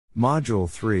Module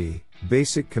 3,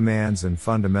 Basic Commands and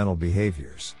Fundamental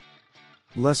Behaviors.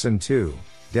 Lesson 2,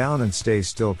 Down and Stay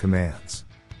Still Commands.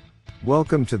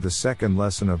 Welcome to the second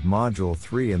lesson of Module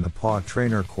 3 in the PAW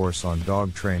Trainer course on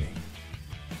dog training.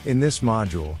 In this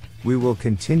module, we will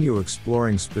continue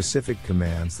exploring specific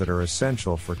commands that are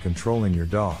essential for controlling your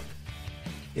dog.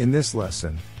 In this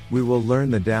lesson, we will learn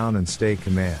the down and stay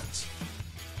commands.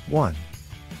 1.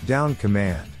 Down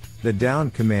command. The down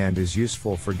command is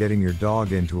useful for getting your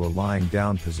dog into a lying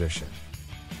down position.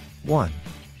 1.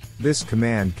 This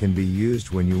command can be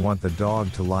used when you want the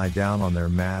dog to lie down on their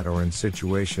mat or in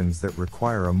situations that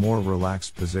require a more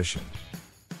relaxed position.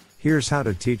 Here's how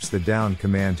to teach the down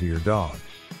command to your dog.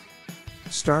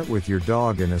 Start with your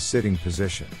dog in a sitting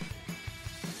position.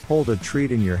 Hold a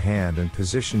treat in your hand and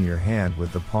position your hand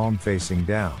with the palm facing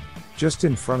down, just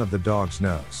in front of the dog's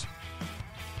nose.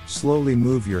 Slowly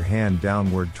move your hand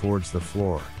downward towards the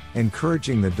floor,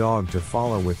 encouraging the dog to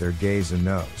follow with their gaze and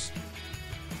nose.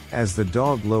 As the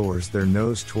dog lowers their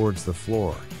nose towards the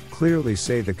floor, clearly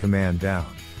say the command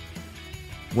down.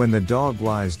 When the dog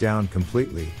lies down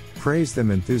completely, praise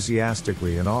them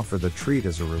enthusiastically and offer the treat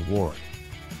as a reward.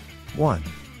 1.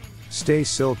 Stay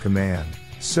still command.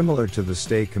 Similar to the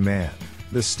stay command,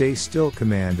 the stay still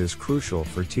command is crucial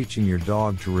for teaching your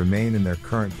dog to remain in their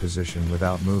current position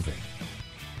without moving.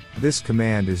 This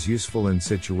command is useful in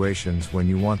situations when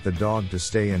you want the dog to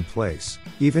stay in place,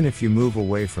 even if you move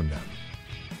away from them.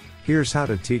 Here's how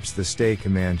to teach the stay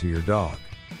command to your dog.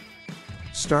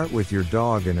 Start with your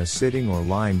dog in a sitting or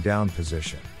lying down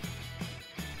position.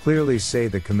 Clearly say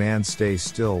the command stay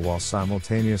still while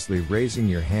simultaneously raising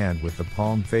your hand with the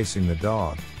palm facing the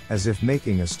dog, as if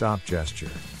making a stop gesture.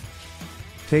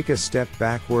 Take a step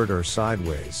backward or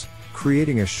sideways,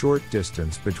 creating a short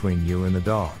distance between you and the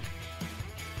dog.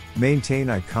 Maintain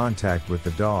eye contact with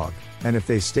the dog, and if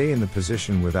they stay in the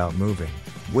position without moving,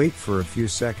 wait for a few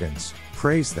seconds,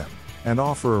 praise them, and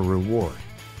offer a reward.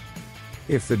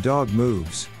 If the dog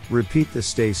moves, repeat the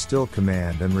stay still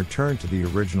command and return to the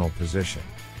original position.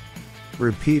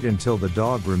 Repeat until the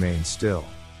dog remains still.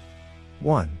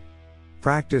 1.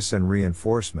 Practice and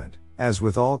reinforcement. As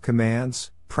with all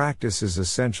commands, practice is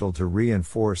essential to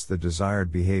reinforce the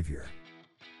desired behavior.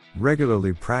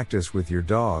 Regularly practice with your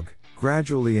dog,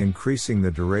 gradually increasing the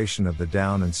duration of the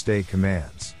down and stay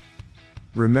commands.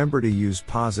 Remember to use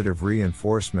positive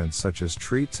reinforcements such as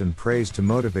treats and praise to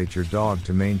motivate your dog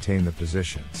to maintain the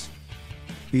positions.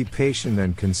 Be patient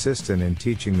and consistent in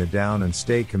teaching the down and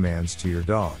stay commands to your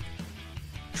dog.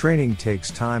 Training takes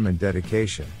time and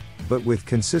dedication, but with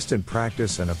consistent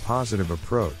practice and a positive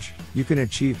approach, you can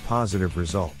achieve positive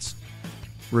results.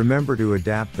 Remember to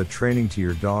adapt the training to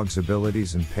your dog's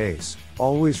abilities and pace,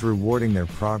 always rewarding their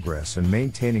progress and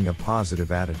maintaining a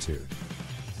positive attitude.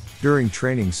 During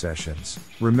training sessions,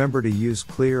 remember to use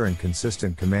clear and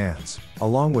consistent commands,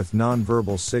 along with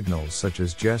nonverbal signals such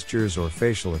as gestures or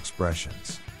facial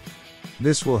expressions.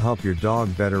 This will help your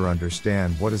dog better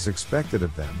understand what is expected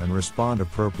of them and respond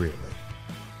appropriately.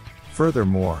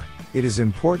 Furthermore, it is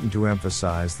important to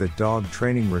emphasize that dog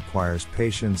training requires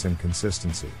patience and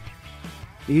consistency.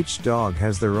 Each dog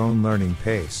has their own learning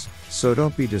pace, so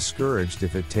don't be discouraged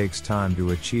if it takes time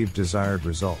to achieve desired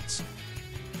results.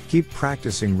 Keep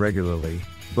practicing regularly,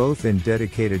 both in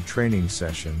dedicated training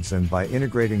sessions and by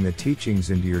integrating the teachings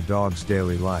into your dog's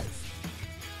daily life.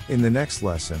 In the next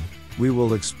lesson, we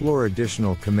will explore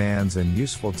additional commands and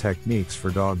useful techniques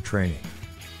for dog training.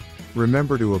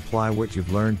 Remember to apply what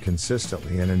you've learned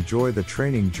consistently and enjoy the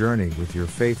training journey with your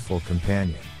faithful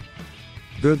companion.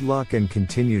 Good luck and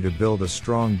continue to build a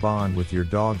strong bond with your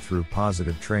dog through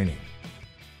positive training.